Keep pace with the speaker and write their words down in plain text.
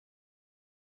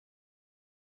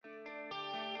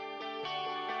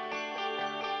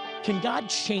Can God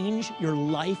change your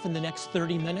life in the next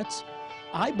 30 minutes?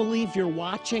 I believe you're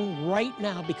watching right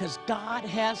now because God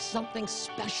has something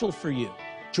special for you.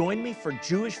 Join me for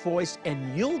Jewish Voice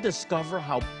and you'll discover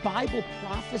how Bible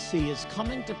prophecy is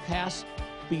coming to pass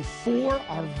before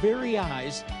our very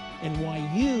eyes and why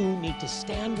you need to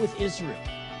stand with Israel.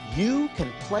 You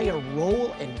can play a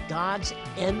role in God's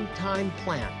end-time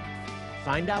plan.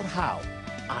 Find out how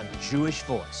on Jewish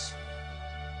Voice.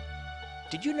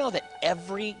 Did you know that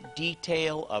every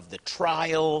detail of the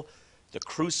trial, the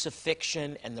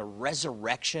crucifixion, and the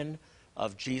resurrection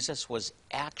of Jesus was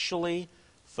actually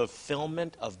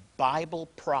fulfillment of Bible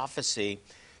prophecy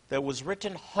that was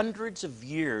written hundreds of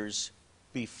years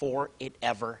before it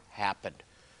ever happened?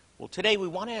 Well, today we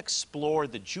want to explore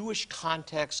the Jewish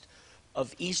context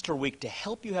of Easter week to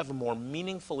help you have a more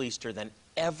meaningful Easter than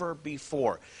ever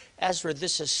before. Ezra,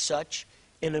 this is such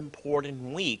an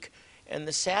important week. And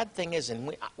the sad thing is,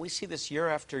 and we see this year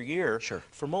after year, Sure.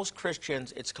 For most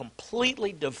Christians, it's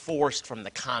completely divorced from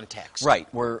the context.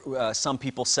 Right, where some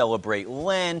people celebrate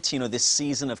Lent, this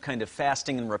season of kind of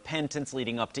fasting and repentance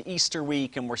leading up to Easter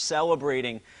week, and we're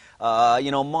celebrating,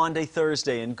 Maundy,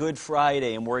 Thursday, and Good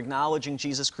Friday, and we're acknowledging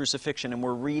Jesus' crucifixion, and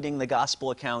we're reading the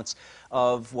gospel accounts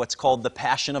of what's called the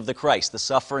Passion of the Christ, the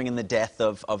suffering and the death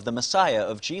of the Messiah,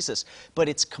 of Jesus. But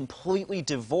it's completely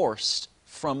divorced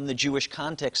from the Jewish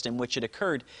context in which it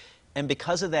occurred, and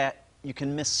because of that, you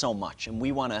can miss so much. And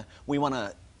we want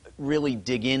to really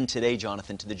dig in today,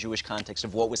 Jonathan, to the Jewish context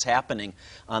of what was happening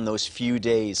on those few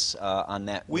days on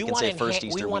that first Easter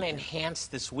week. We want to enhance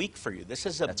this week for you. This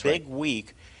is a That's big right.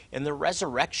 week, and the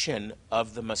resurrection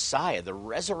of the Messiah, the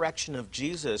resurrection of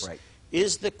Jesus, Right.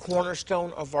 is the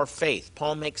cornerstone of our faith.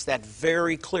 Paul makes that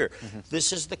very clear. Mm-hmm.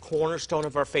 This is the cornerstone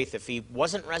of our faith. If he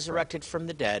wasn't resurrected from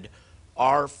the dead,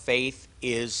 our faith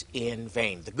is in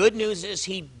vain. The good news is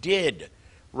he did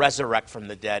resurrect from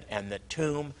the dead, and the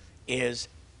tomb is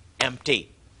empty.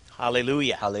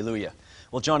 Hallelujah. Hallelujah.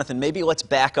 Well, Jonathan, maybe let's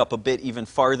back up a bit even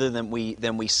farther than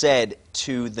we said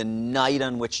to the night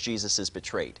on which Jesus is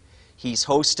betrayed. He's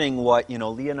hosting what,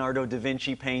 Leonardo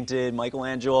DaVinci painted,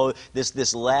 Michelangelo,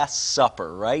 this Last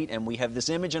Supper, right? And we have this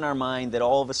image in our mind that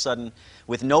all of a sudden,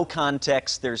 with no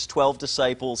context, there's 12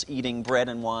 disciples eating bread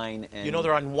and wine. And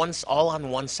they're all on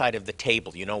one side of the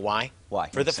table. You know why? Why?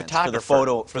 For the Makes sense. photographer.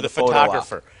 For the photo op.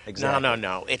 photographer. Exactly.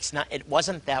 No. It's not. It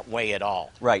wasn't that way at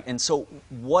all. Right. And so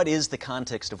what is the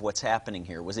context of what's happening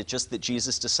here? Was it just that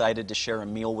Jesus decided to share a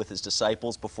meal with his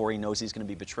disciples before he knows he's going to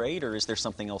be betrayed, or is there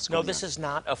something else going on? No, this is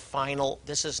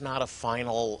not a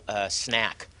final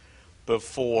snack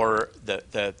before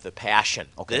the Passion.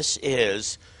 Okay. This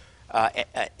is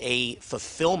a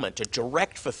fulfillment, a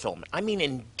direct fulfillment. I mean,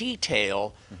 in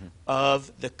detail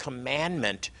of the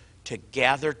commandment to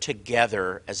gather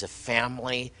together as a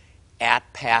family at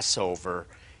Passover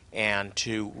and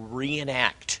to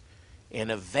reenact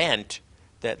an event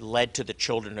that led to the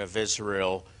children of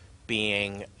Israel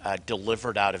being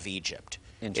delivered out of Egypt.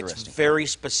 Interesting. It's very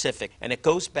specific, and it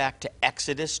goes back to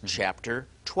Exodus chapter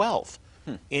 12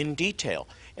 in detail.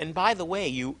 And by the way,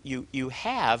 you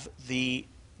have the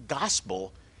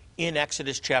gospel in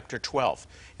Exodus chapter 12,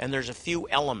 and there's a few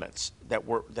elements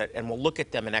and we'll look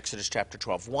at them in Exodus chapter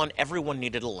 12. One, everyone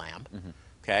needed a lamb.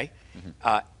 Okay,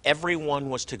 everyone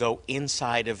was to go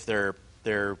inside of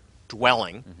their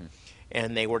dwelling,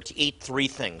 and they were to eat three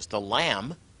things: the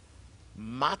lamb,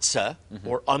 matzah,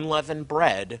 or unleavened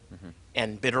bread,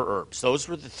 and bitter herbs. Those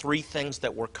were the three things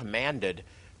that were commanded.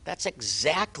 That's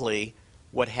exactly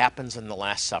what happens in the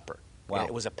Last Supper. Wow.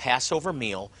 It was a Passover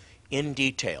meal in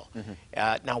detail.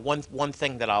 Now, one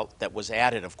thing that was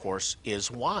added, of course, is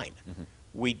wine.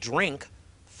 We drink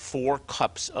 4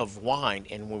 cups of wine,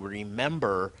 and we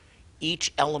remember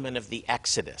each element of the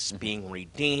Exodus, being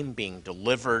redeemed, being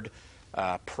delivered,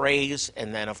 praise,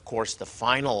 and then, of course, the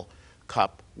final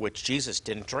cup, which Jesus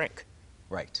didn't drink.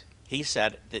 Right. He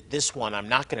said that this one I'm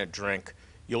not going to drink.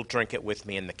 You'll drink it with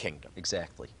me in the kingdom.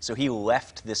 Exactly. So he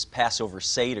left this Passover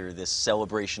Seder, this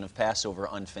celebration of Passover,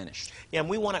 unfinished. Yeah, and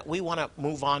we want to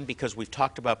move on because we've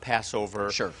talked about Passover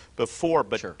Sure. before,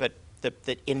 but Sure. but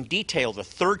in detail, the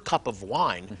third cup of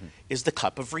wine is the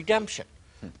cup of redemption.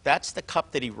 That's the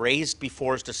cup that he raised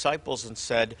before his disciples and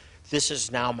said, "This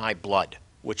is now my blood,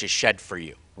 which is shed for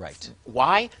you." Right.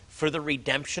 Why? For the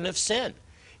redemption of sin.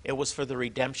 It was for the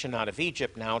redemption out of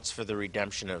Egypt. Now it's for the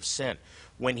redemption of sin.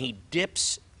 When he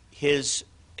dips his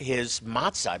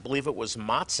matzah, I believe it was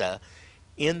matzah,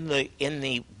 in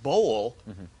the bowl,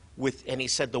 and he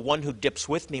said, "The one who dips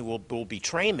with me will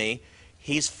betray me."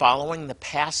 He's following the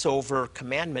Passover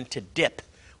commandment to dip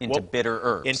Into bitter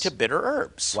herbs. Into bitter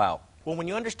herbs. Wow. Well, when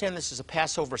you understand this is a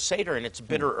Passover Seder and it's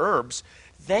bitter herbs,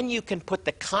 then you can put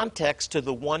the context to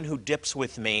the one who dips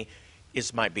with me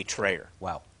is my betrayer.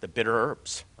 Wow. The bitter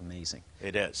herbs. Amazing.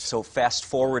 It is. So fast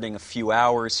forwarding a few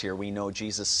hours here, we know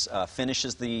Jesus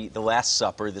finishes the Last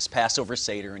Supper, this Passover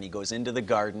Seder, and he goes into the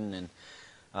garden,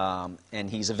 and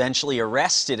he's eventually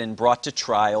arrested and brought to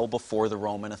trial before the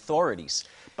Roman authorities.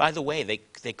 By the way,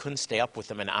 they couldn't stay up with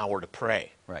him an hour to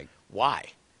pray. Right. Why?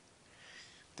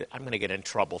 I'm going to get in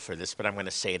trouble for this, but I'm going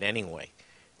to say it anyway.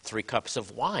 3 cups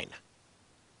of wine.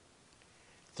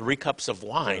 3 cups of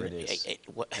wine. There it is.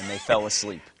 And they fell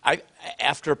asleep.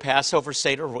 After Passover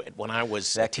Seder, when I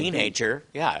was a teenager,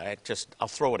 I'll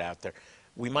throw it out there.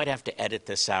 We might have to edit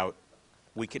this out.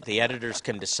 The editors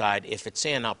can decide. If it's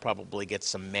in, I'll probably get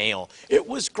some mail. It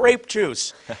was grape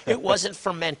juice. It wasn't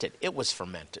fermented. It was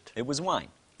fermented. It was wine.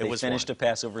 They finished a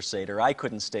Passover Seder. I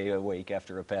couldn't stay awake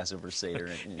after a Passover Seder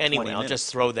in Anyway, 20 I'll minutes.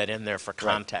 just throw that in there for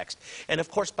context. Right. And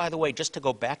of course, by the way, just to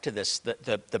go back to this,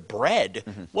 the bread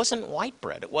wasn't white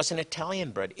bread. It wasn't Italian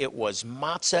bread. It was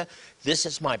matzah. This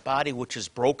is my body, which is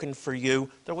broken for you.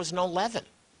 There was no leaven.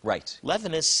 Right.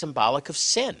 Leaven is symbolic of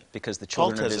sin. Because the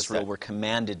children of Israel were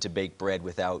commanded to bake bread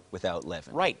without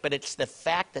leaven. Right, but it's the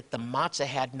fact that the matzah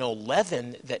had no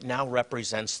leaven that now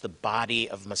represents the body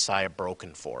of Messiah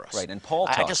broken for us. Right, and Paul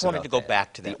talks about I just wanted to go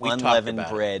back to that. The unleavened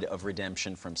bread of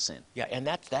redemption from sin. Yeah, and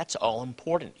that's all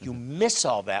important. You miss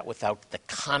all that without the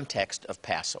context of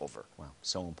Passover. Wow,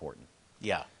 so important.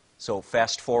 Yeah. So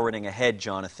fast forwarding ahead,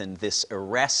 Jonathan, this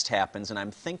arrest happens, and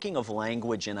I'm thinking of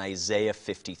language in Isaiah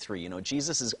 53. You know,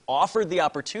 Jesus is offered the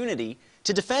opportunity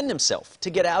to defend himself,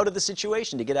 to get out of the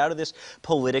situation, to get out of this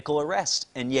political arrest,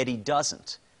 and yet he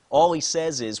doesn't. All he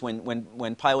says is,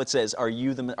 when Pilate says, are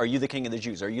you the king of the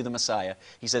Jews? Are you the Messiah?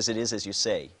 He says, it is as you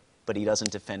say, but he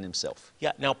doesn't defend himself.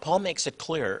 Yeah, now Paul makes it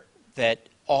clear that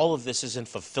all of this is in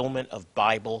fulfillment of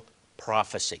Bible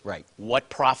prophecy. Right. What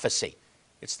prophecy?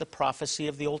 It's the prophecy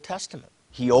of the Old Testament.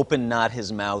 He opened not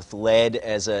his mouth, led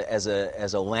as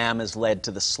a lamb is led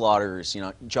to the slaughters. You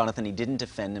know, Jonathan, he didn't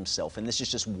defend himself. And this is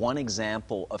just one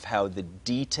example of how the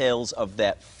details of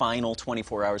that final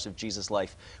 24 hours of Jesus'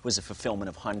 life was a fulfillment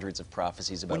of hundreds of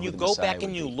prophecies about who the Messiah would be. When you go back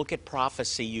and you look at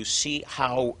prophecy, you see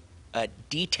how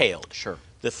detailed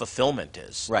the fulfillment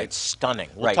is. Right. It's stunning.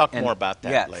 We'll talk more about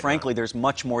that later frankly, on. There's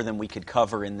much more than we could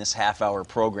cover in this half-hour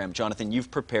program. Jonathan, you've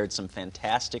prepared some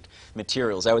fantastic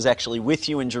materials. I was actually with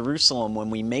you in Jerusalem when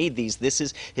we made these. This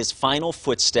is his final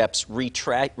footsteps,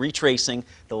 retracing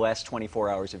the last 24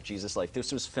 hours of Jesus' life.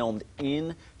 This was filmed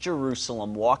in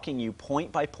Jerusalem, walking you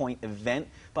point by point, event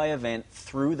by event,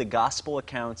 through the gospel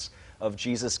accounts of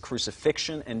Jesus'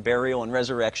 crucifixion and burial and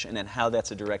resurrection, and how that's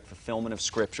a direct fulfillment of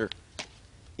Scripture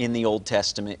in the Old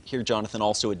Testament. Here, Jonathan,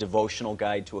 also a devotional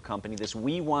guide to accompany this.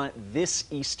 We want this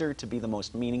Easter to be the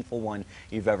most meaningful one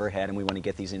you've ever had, and we want to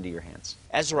get these into your hands.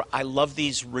 Ezra, I love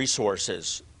these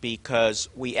resources because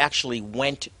we actually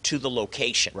went to the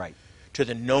location. Right. To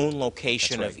the known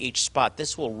location of each spot.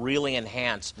 This will really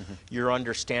enhance your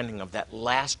understanding of that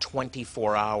last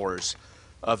 24 hours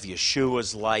of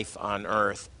Yeshua's life on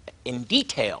earth in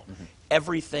detail.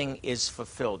 Everything is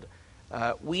fulfilled.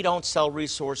 We don't sell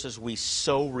resources, we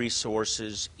sow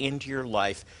resources into your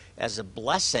life as a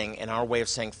blessing in our way of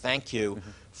saying thank you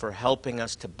for helping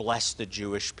us to bless the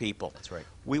Jewish people. That's right.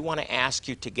 We want to ask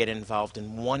you to get involved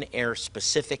in one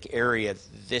specific area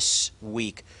this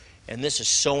week, and this is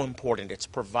so important. It's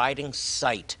providing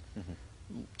sight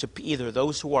to either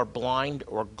those who are blind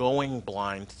or going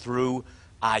blind through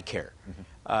eye care.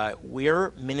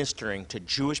 We're ministering to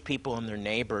Jewish people and their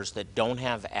neighbors that don't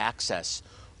have access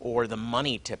or the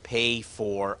money to pay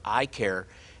for eye care,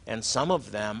 and some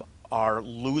of them are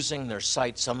losing their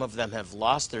sight. Some of them have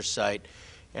lost their sight,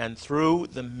 and through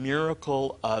the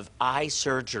miracle of eye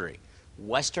surgery,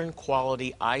 Western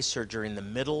quality eye surgery in the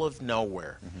middle of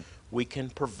nowhere, we can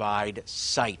provide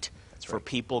sight for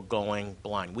people going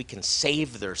blind. We can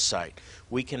save their sight.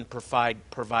 We can provide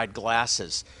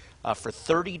glasses for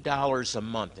 $30 a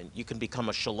month, and you can become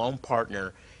a Shalom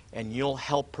partner, and you'll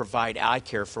help provide eye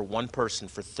care for one person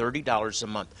for $30 a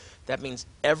month. That means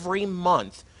every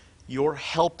month you're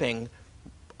helping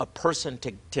a person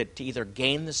to either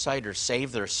gain the sight or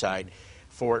save their sight.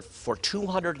 For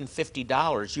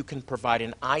 $250, you can provide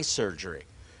an eye surgery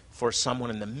for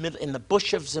someone in the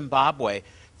bush of Zimbabwe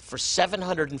for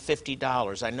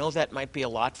 $750. I know that might be a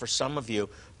lot for some of you,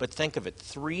 but think of it,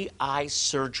 3 eye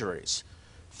surgeries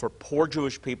for poor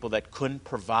Jewish people that couldn't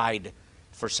provide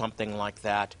for something like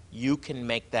that. You can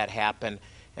make that happen,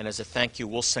 and as a thank you,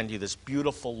 we'll send you this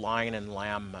beautiful lion and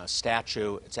lamb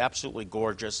statue. It's absolutely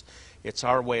gorgeous. It's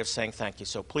our way of saying thank you.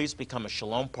 So please become a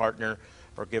Shalom partner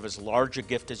or give as large a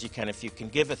gift as you can. If you can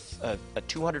give a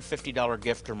 $250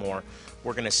 gift or more,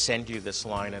 we're going to send you this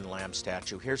lion and lamb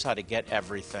statue. Here's how to get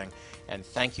everything, and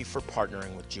thank you for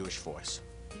partnering with Jewish Voice.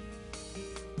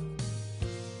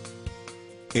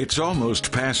 It's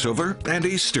almost Passover and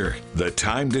Easter, the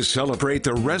time to celebrate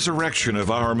the resurrection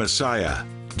of our Messiah.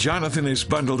 Jonathan has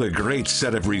bundled a great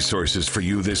set of resources for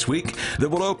you this week that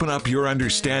will open up your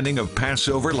understanding of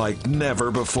Passover like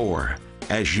never before.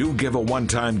 As you give a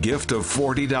one-time gift of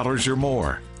 $40 or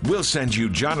more, we'll send you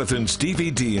Jonathan's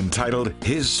DVD entitled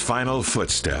His Final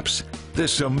Footsteps.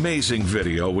 This amazing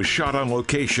video was shot on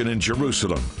location in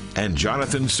Jerusalem, and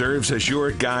Jonathan serves as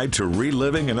your guide to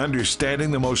reliving and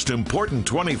understanding the most important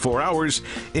 24 hours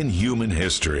in human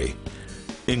history.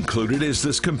 Included is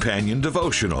this companion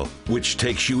devotional, which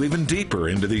takes you even deeper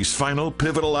into these final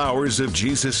pivotal hours of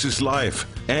Jesus' life.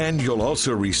 And you'll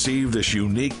also receive this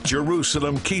unique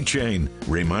Jerusalem keychain,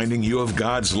 reminding you of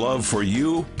God's love for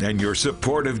you and your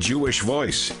support of Jewish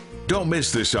Voice. Don't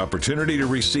miss this opportunity to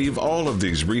receive all of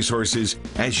these resources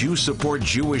as you support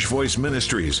Jewish Voice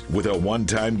Ministries with a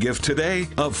one-time gift today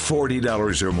of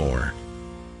 $40 or more.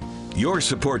 Your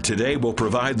support today will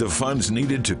provide the funds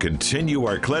needed to continue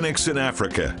our clinics in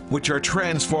Africa, which are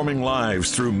transforming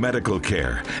lives through medical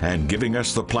care and giving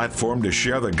us the platform to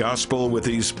share the gospel with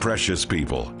these precious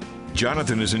people.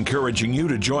 Jonathan is encouraging you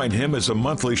to join him as a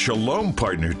monthly Shalom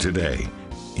partner today.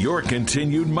 Your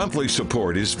continued monthly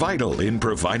support is vital in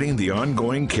providing the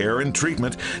ongoing care and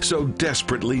treatment so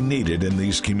desperately needed in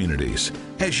these communities.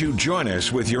 As you join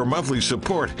us with your monthly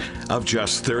support of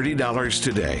just $30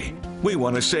 today, we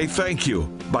want to say thank you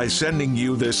by sending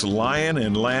you this lion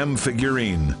and lamb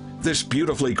figurine. This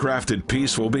beautifully crafted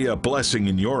piece will be a blessing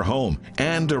in your home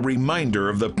and a reminder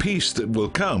of the peace that will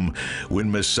come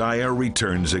when Messiah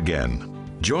returns again.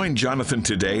 Join Jonathan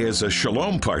today as a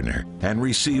Shalom partner and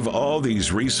receive all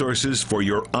these resources for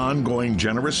your ongoing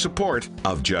generous support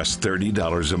of just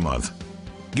 $30 a month.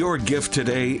 Your gift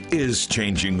today is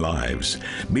changing lives,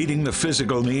 meeting the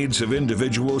physical needs of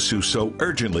individuals who so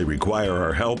urgently require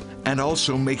our help, and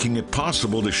also making it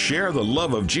possible to share the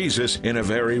love of Jesus in a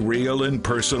very real and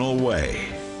personal way.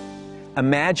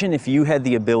 Imagine if you had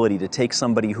the ability to take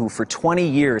somebody who for 20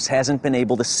 years hasn't been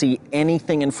able to see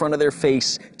anything in front of their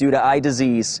face due to eye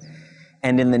disease,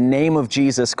 and in the name of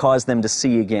Jesus cause them to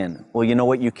see again. Well, you know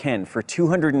what you can. For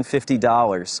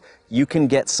 $250, you can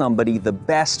get somebody the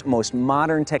best, most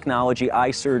modern technology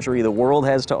eye surgery the world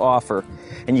has to offer,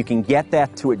 and you can get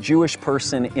that to a Jewish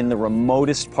person in the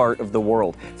remotest part of the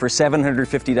world. For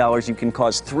 $750, you can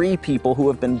cause 3 people who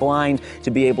have been blind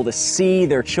to be able to see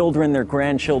their children, their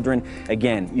grandchildren.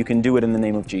 Again, you can do it in the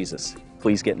name of Jesus.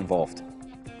 Please get involved.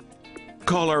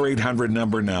 Call our 800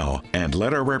 number now and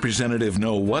let our representative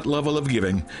know what level of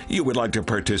giving you would like to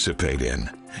participate in.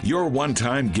 Your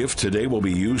one-time gift today will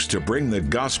be used to bring the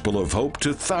gospel of hope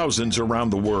to thousands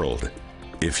around the world.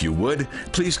 If you would,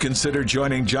 please consider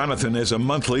joining Jonathan as a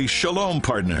monthly Shalom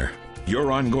partner.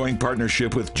 Your ongoing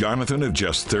partnership with Jonathan of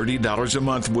just $30 a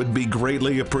month would be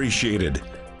greatly appreciated.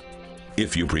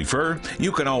 If you prefer,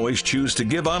 you can always choose to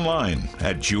give online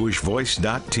at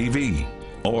jewishvoice.tv.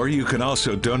 Or you can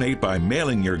also donate by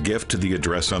mailing your gift to the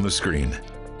address on the screen.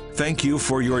 Thank you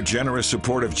for your generous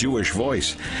support of Jewish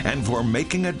Voice and for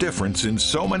making a difference in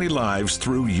so many lives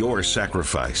through your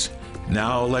sacrifice.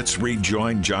 Now let's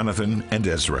rejoin Jonathan and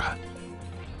Ezra.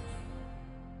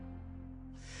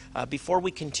 Before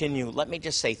we continue, let me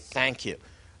just say thank you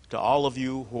to all of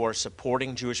you who are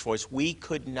supporting Jewish Voice. We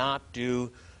could not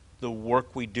do the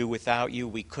work we do without you.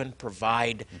 We couldn't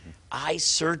provide eye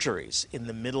surgeries in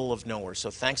the middle of nowhere.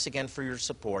 So thanks again for your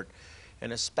support,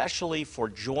 and especially for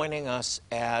joining us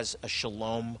as a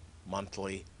Shalom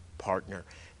monthly partner.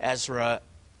 Ezra,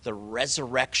 the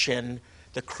resurrection,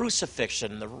 the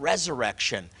crucifixion, the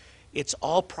resurrection, it's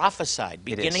all prophesied,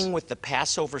 beginning with the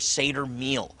Passover Seder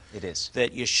meal. It is.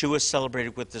 That Yeshua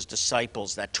celebrated with his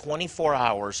disciples. That 24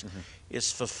 hours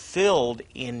is fulfilled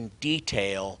in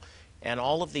detail. And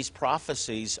all of these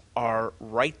prophecies are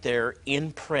right there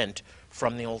in print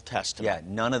from the Old Testament. Yeah,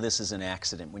 none of this is an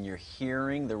accident. When you're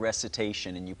hearing the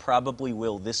recitation, and you probably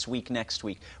will this week, next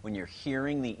week, when you're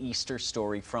hearing the Easter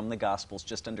story from the Gospels,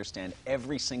 just understand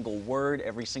every single word,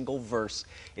 every single verse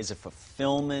is a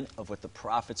fulfillment of what the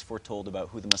prophets foretold about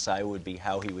who the Messiah would be,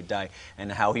 how he would die,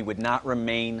 and how he would not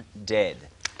remain dead.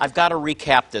 I've got to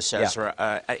recap this, Ezra.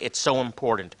 Yeah. It's so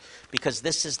important, because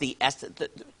this is the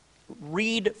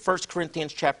read 1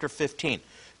 Corinthians chapter 15.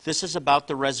 This is about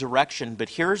the resurrection, but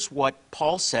here's what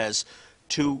Paul says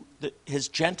to his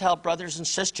Gentile brothers and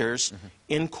sisters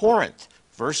in Corinth.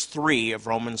 verse 3 of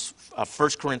 1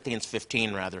 Corinthians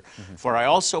 15, rather. For I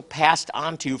also passed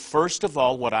on to you, first of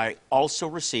all, what I also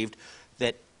received,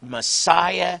 that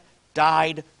Messiah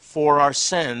died for our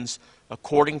sins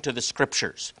according to the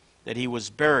Scriptures, that he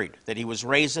was buried, that he was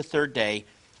raised the third day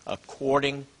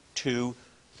according to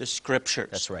the Scriptures.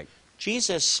 That's right.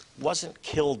 Jesus wasn't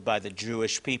killed by the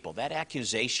Jewish people. That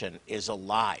accusation is a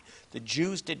lie. The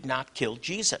Jews did not kill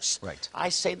Jesus. Right. I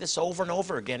say this over and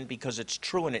over again because it's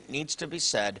true and it needs to be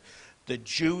said. The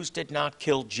Jews did not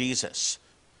kill Jesus.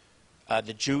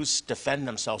 The Jews defend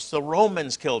themselves. The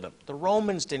Romans killed him. The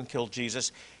Romans didn't kill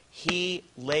Jesus. He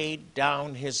laid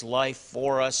down his life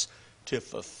for us to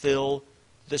fulfill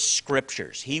the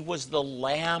Scriptures. He was the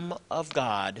Lamb of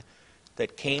God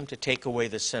that came to take away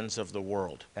the sins of the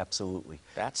world. Absolutely.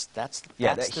 That's the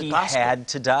he gospel. had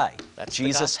to die. That's the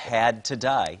Jesus gospel. had to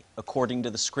die according to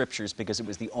the Scriptures because it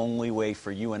was the only way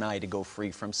for you and I to go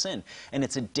free from sin. And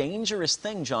it's a dangerous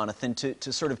thing, Jonathan,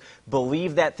 to sort of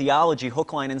believe that theology,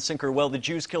 hook, line, and sinker. Well, the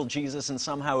Jews killed Jesus and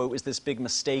somehow it was this big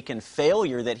mistake and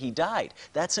failure that he died.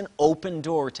 That's an open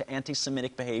door to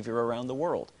anti-Semitic behavior around the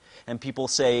world. And people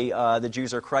say the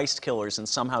Jews are Christ killers, and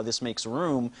somehow this makes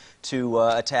room to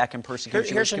attack and persecute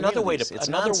Jewish Here's another way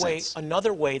communities. to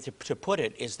another way to put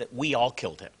it is that we all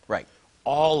killed him. Right.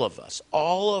 All of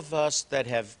us that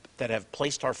have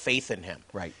placed our faith in him,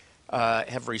 Right.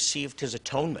 have received his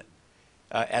atonement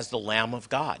as the Lamb of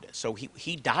God. So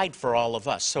he died for all of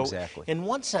us. So Exactly. in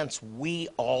one sense, we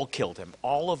all killed him.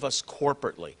 All of us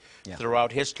corporately Yeah.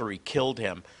 throughout history killed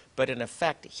him. But in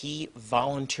effect, he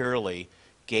voluntarily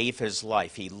gave his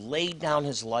life. He laid down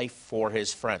his life for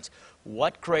his friends.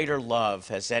 What greater love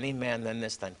has any man than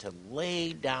this, than to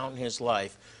lay down his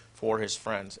life for his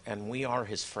friends? And we are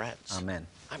his friends. Amen.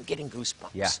 I'm getting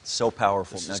goosebumps. Yeah, so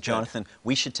powerful. This Now, is good. Jonathan,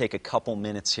 we should take a couple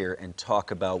minutes here and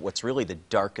talk about what's really the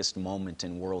darkest moment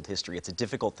in world history. It's a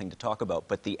difficult thing to talk about,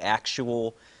 but the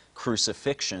actual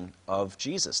crucifixion of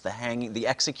Jesus, the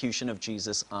execution of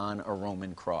Jesus on a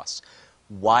Roman cross.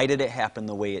 Why did it happen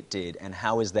the way it did, and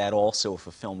how is that also a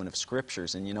fulfillment of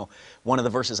Scriptures? And you know, one of the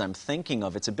verses I'm thinking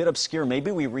of, it's a bit obscure,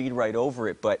 maybe we read right over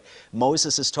it, but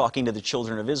Moses is talking to the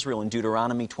children of Israel in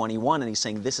Deuteronomy 21, and he's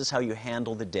saying, this is how you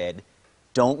handle the dead.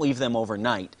 Don't leave them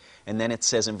overnight. And then it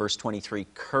says in verse 23,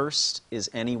 cursed is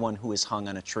anyone who is hung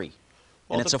on a tree.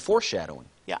 Well, and it's a foreshadowing.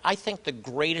 Yeah, I think the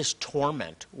greatest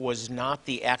torment was not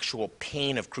the actual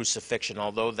pain of crucifixion,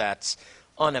 although that's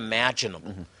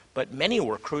unimaginable. But many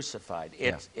were crucified.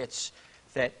 It's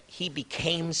that he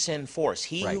became sin for us.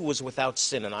 He Right. who was without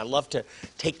sin, and I love to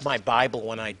take my Bible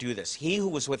when I do this, he who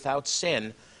was without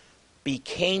sin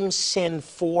became sin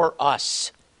for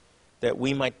us, that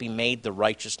we might be made the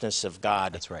righteousness of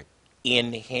God. That's right.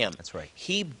 In him. That's right.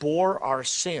 He bore our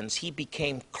sins. He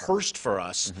became cursed for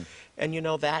us. And you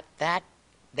know, that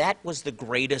was the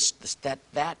greatest,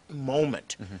 that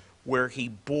moment where he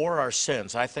bore our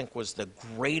sins, I think, was the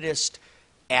greatest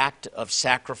act of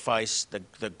sacrifice,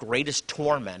 the greatest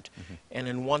torment, and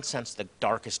in one sense, the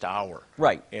darkest hour.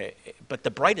 Right. But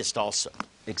the brightest also.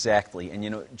 Exactly. And you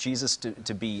know, Jesus,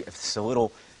 to be, it's a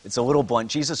little blunt,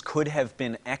 Jesus could have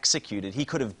been executed. He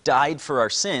could have died for our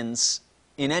sins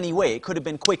in any way. It could have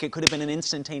been quick. It could have been an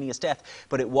instantaneous death.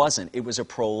 But it wasn't. It was a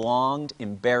prolonged,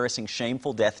 embarrassing,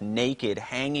 shameful death, naked,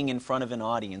 hanging in front of an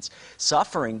audience,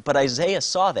 suffering. But Isaiah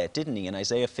saw that, didn't he, in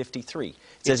Isaiah 53? It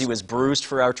says he was bruised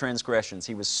for our transgressions.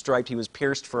 He was striped. He was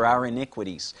pierced for our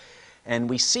iniquities. And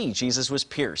we see Jesus was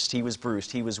pierced, he was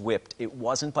bruised, he was whipped. It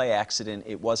wasn't by accident.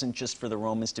 It wasn't just for the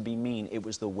Romans to be mean. It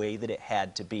was the way that it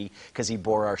had to be because he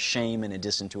bore our shame in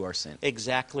addition to our sin.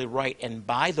 Exactly right. And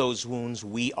by those wounds,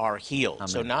 we are healed. Amen.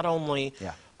 So not only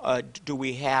do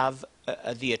we have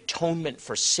the atonement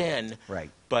for sin,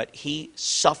 Right. but he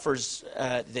suffers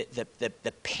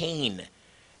the pain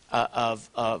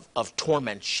of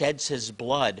torment, sheds his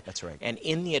blood. That's right. And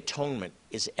in the atonement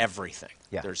is everything.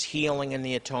 Yeah. There's healing in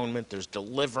the atonement. There's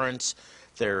deliverance.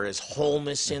 There is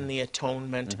wholeness in the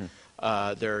atonement.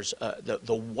 There's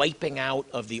the wiping out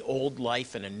of the old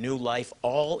life and a new life.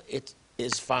 All it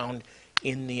is found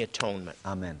in the atonement.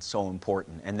 Amen. So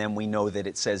important. And then we know that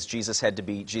it says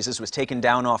Jesus was taken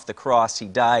down off the cross. He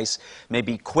dies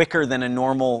maybe quicker than a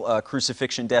normal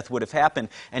crucifixion death would have happened.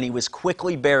 And he was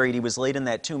quickly buried. He was laid in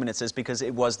that tomb. And it says because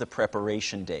it was the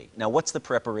preparation day. Now, what's the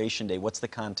preparation day? What's the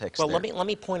context Well, there? let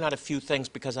me point out a few things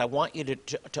because I want you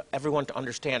to everyone to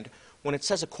understand when it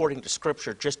says according to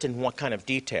Scripture, just in what kind of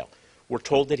detail. We're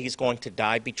told that he's going to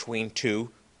die between two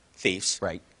thieves.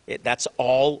 Right. That's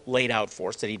all laid out for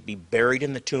us, that he'd be buried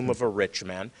in the tomb of a rich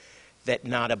man, that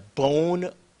not a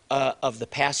bone of the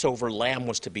Passover lamb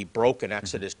was to be broken,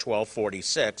 Exodus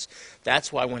 12:46.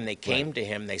 That's why when they came to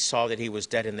him, they saw that he was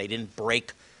dead, and they didn't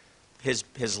break his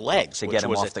legs, To which get him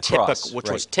was off the cross, which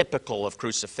right. was typical of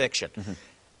crucifixion.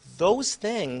 Those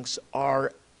things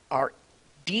are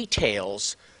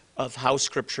details of how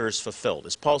Scripture is fulfilled.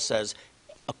 As Paul says,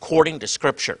 according to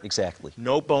Scripture. Exactly.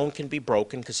 No bone can be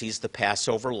broken because he's the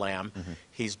Passover lamb.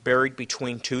 He's buried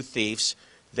between two thieves.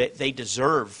 They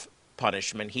deserve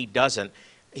punishment. He doesn't.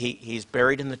 He's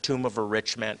buried in the tomb of a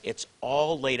rich man. It's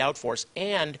all laid out for us.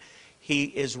 And he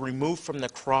is removed from the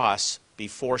cross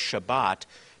before Shabbat.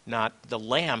 The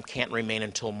lamb can't remain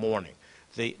until morning.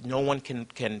 No one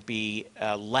can be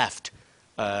left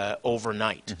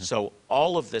overnight. So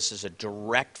all of this is a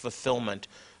direct fulfillment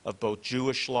of both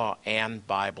Jewish law and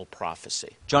Bible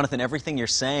prophecy. Jonathan, everything you're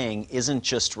saying isn't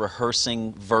just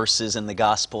rehearsing verses in the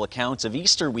gospel accounts of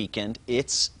Easter weekend.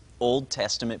 It's Old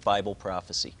Testament Bible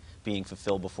prophecy being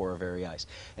fulfilled before our very eyes.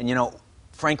 And you know,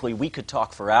 frankly, we could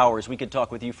talk for hours. We could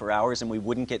talk with you for hours, and we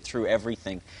wouldn't get through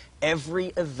everything. Every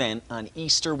event on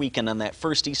Easter weekend, on that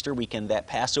first Easter weekend, that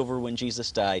Passover when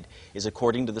Jesus died, is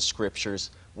according to the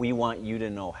Scriptures. We want you to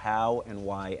know how and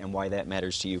why that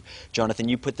matters to you. Jonathan,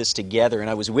 you put this together, and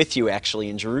I was with you actually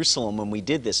in Jerusalem when we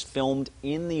did this, filmed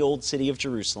in the old city of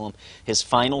Jerusalem, his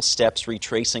final steps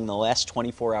retracing the last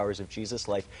 24 hours of Jesus'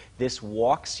 life. This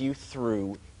walks you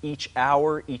through each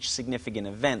hour, each significant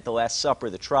event, the Last Supper,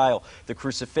 the trial, the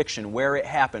crucifixion, where it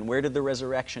happened, where did the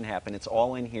resurrection happen. It's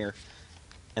all in here.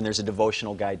 And there's a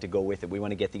devotional guide to go with it. We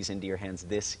want to get these into your hands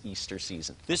this Easter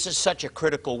season. This is such a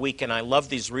critical week, and I love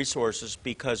these resources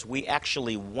because we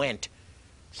actually went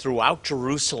throughout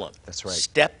Jerusalem. That's right.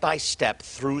 Step by step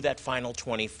through that final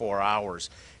 24 hours.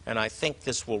 And I think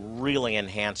this will really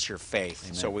enhance your faith.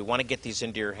 Amen. So we want to get these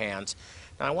into your hands.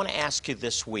 Now I want to ask you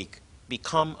this week,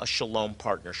 become a shalom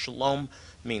partner. Shalom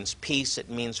means peace, it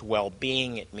means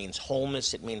well-being, it means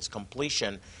wholeness, it means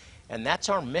completion. And that's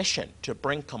our mission, to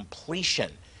bring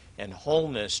completion and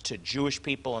wholeness to Jewish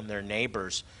people and their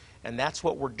neighbors. And that's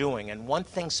what we're doing. And one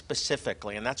thing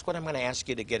specifically, and that's what I'm going to ask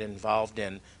you to get involved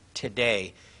in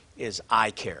today, is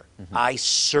eye care, eye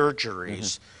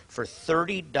surgeries. For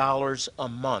 $30 a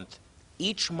month,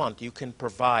 each month you can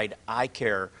provide eye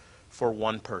care for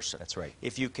one person. That's right.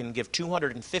 If you can give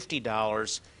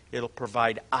 $250, it'll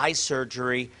provide eye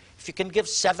surgery. If you can give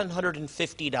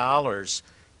 $750,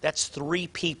 that's 3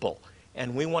 people.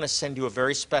 And we want to send you a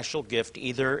very special gift,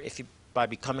 either by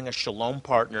becoming a Shalom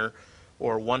partner,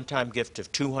 or a one-time gift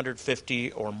of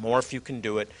 $250 or more if you can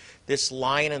do it. This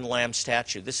lion and lamb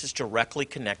statue, this is directly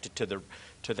connected to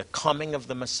the coming of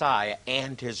the Messiah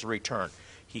and his return.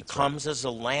 He comes as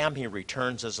a lamb, he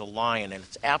returns as a lion, and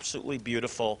it's absolutely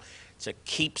beautiful. It's a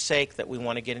keepsake that we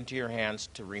want to get into your hands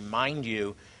to remind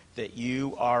you that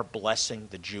you are blessing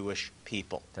the Jewish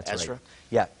people. That's Ezra? right.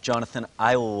 Yeah, Jonathan,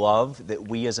 I love that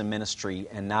we as a ministry,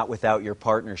 and not without your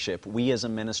partnership, we as a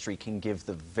ministry can give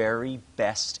the very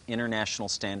best international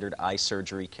standard eye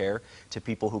surgery care to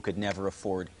people who could never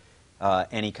afford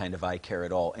any kind of eye care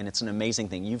at all. And it's an amazing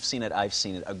thing. You've seen it, I've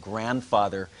seen it. A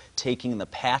grandfather taking the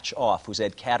patch off, who's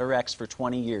had cataracts for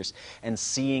 20 years, and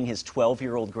seeing his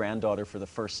 12-year-old granddaughter for the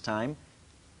first time.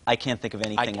 I can't think of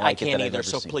anything like it that I've ever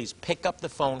seen. So please, pick up the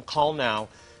phone, call now,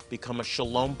 become a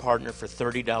Shalom partner for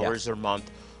 $30 a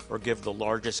month, or give the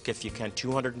largest gift you can,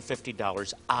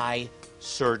 $250, eye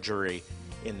surgery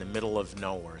in the middle of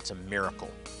nowhere. It's a miracle.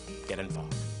 Get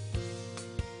involved.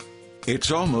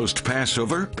 It's almost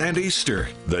Passover and Easter,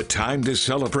 the time to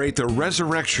celebrate the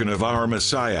resurrection of our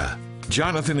Messiah.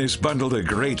 Jonathan has bundled a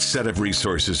great set of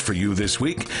resources for you this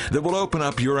week that will open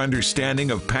up your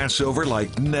understanding of Passover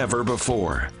like never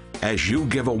before. As you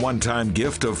give a one-time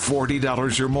gift of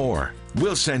 $40 or more,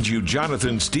 we'll send you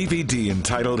Jonathan's DVD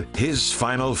entitled His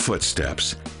Final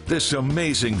Footsteps. This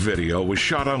amazing video was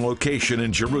shot on location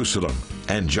in Jerusalem,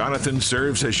 and Jonathan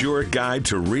serves as your guide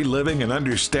to reliving and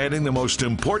understanding the most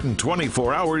important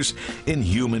 24 hours in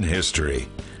human history.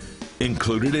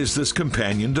 Included is this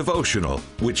companion devotional,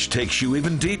 which takes you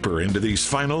even deeper into these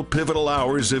final pivotal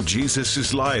hours of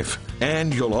Jesus' life.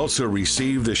 And you'll also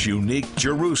receive this unique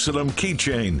Jerusalem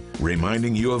keychain,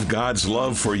 reminding you of God's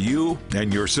love for you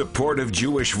and your support of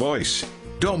Jewish Voice.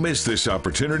 Don't miss this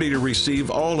opportunity to receive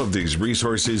all of these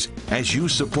resources as you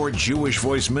support Jewish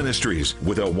Voice Ministries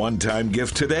with a one-time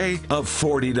gift today of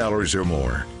 $40 or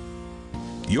more.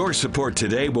 Your support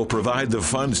today will provide the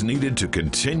funds needed to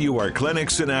continue our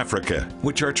clinics in Africa,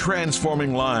 which are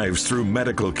transforming lives through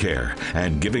medical care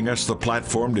and giving us the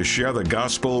platform to share the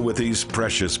gospel with these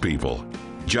precious people.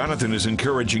 Jonathan is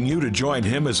encouraging you to join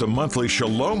him as a monthly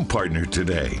Shalom partner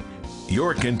today.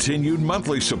 Your continued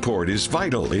monthly support is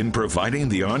vital in providing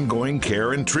the ongoing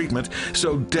care and treatment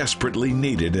so desperately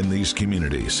needed in these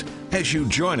communities. As you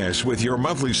join us with your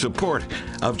monthly support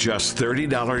of just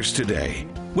 $30 today,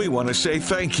 we want to say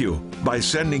thank you by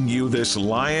sending you this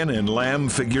lion and lamb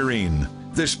figurine.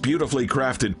 This beautifully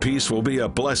crafted piece will be a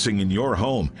blessing in your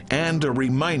home and a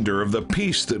reminder of the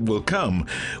peace that will come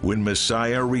when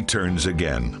Messiah returns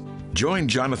again. Join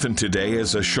Jonathan today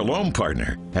as a Shalom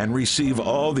partner and receive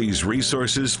all these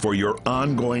resources for your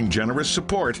ongoing generous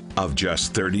support of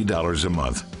just $30 a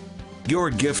month. Your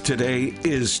gift today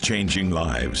is changing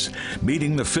lives,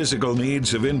 meeting the physical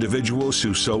needs of individuals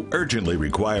who so urgently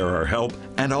require our help,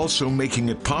 and also making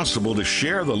it possible to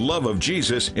share the love of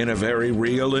Jesus in a very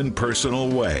real and personal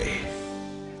way.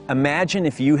 Imagine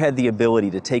if you had the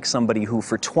ability to take somebody who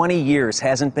for 20 years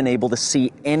hasn't been able to see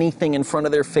anything in front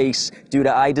of their face due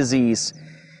to eye disease,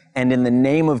 and in the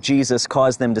name of Jesus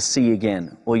cause them to see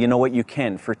again. Well, you know what? You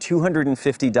can. For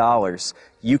 $250,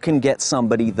 you can get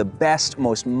somebody the best,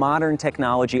 most modern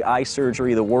technology eye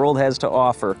surgery the world has to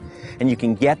offer, and you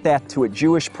can get that to a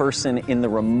Jewish person in the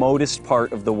remotest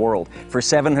part of the world. For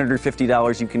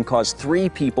 $750, you can cause 3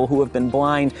 people who have been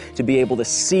blind to be able to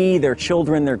see their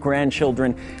children, their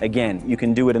grandchildren. Again, you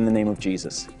can do it in the name of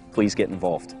Jesus. Please get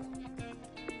involved.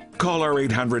 Call our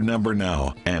 800 number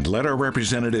now and let our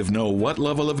representative know what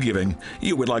level of giving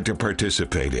you would like to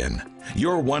participate in.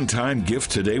 Your one-time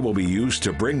gift today will be used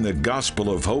to bring the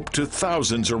gospel of hope to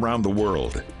thousands around the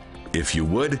world. If you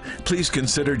would, please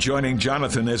consider joining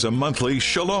Jonathan as a monthly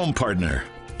Shalom partner.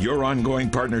 Your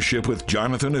ongoing partnership with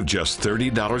Jonathan of just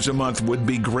 $30 a month would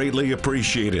be greatly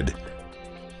appreciated.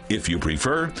 If you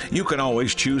prefer, you can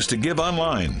always choose to give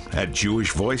online at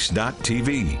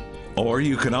jewishvoice.tv. Or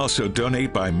you can also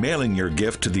donate by mailing your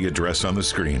gift to the address on the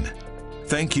screen.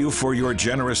 Thank you for your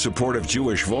generous support of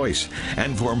Jewish Voice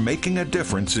and for making a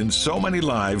difference in so many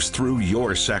lives through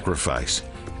your sacrifice.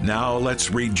 Now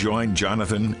let's rejoin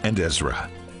Jonathan and Ezra.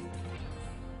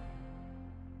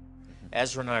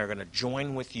 Ezra and I are going to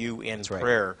join with you in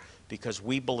prayer because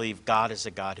we believe God is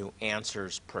a God who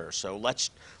answers prayer. So let's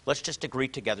just agree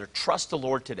together. Trust the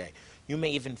Lord today. You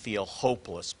may even feel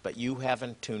hopeless, but you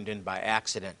haven't tuned in by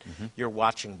accident. You're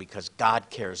watching because God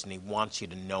cares and He wants you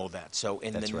to know that. So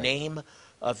in the name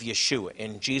of Yeshua,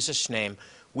 in Jesus' name,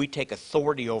 we take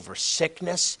authority over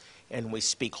sickness and we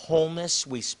speak wholeness,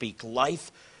 we speak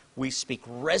life, we speak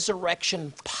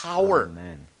resurrection power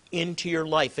into your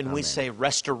life. And we say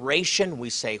restoration, we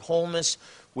say wholeness,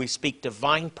 we speak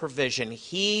divine provision.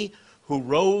 He who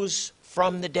rose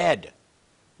from the dead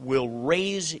will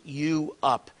raise you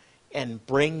up and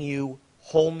bring you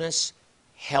wholeness,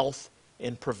 health,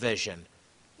 and provision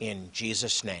in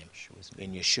Jesus' name,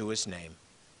 in Yeshua's name.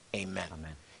 Amen.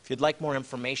 If you'd like more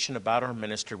information about our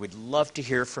ministry, we'd love to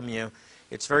hear from you.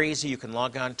 It's very easy. You can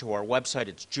log on to our website.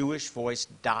 It's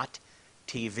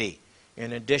jewishvoice.tv.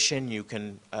 In addition, you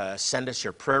can send us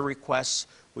your prayer requests.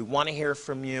 We want to hear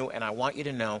from you, and I want you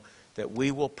to know that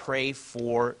we will pray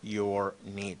for your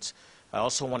needs. I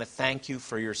also want to thank you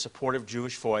for your support of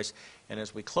Jewish Voice. And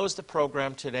as we close the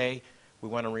program today, we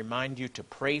want to remind you to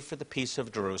pray for the peace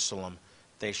of Jerusalem.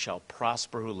 They shall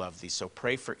prosper who love thee. So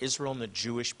pray for Israel and the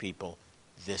Jewish people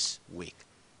this week,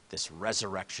 this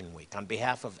resurrection week. On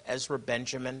behalf of Ezra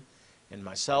Benjamin and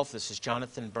myself, this is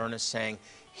Jonathan Bernis saying,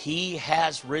 He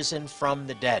has risen from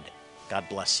the dead. God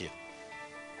bless you.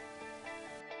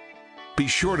 Be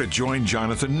sure to join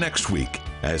Jonathan next week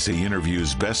as he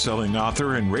interviews best-selling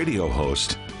author and radio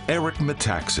host Eric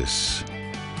Metaxas.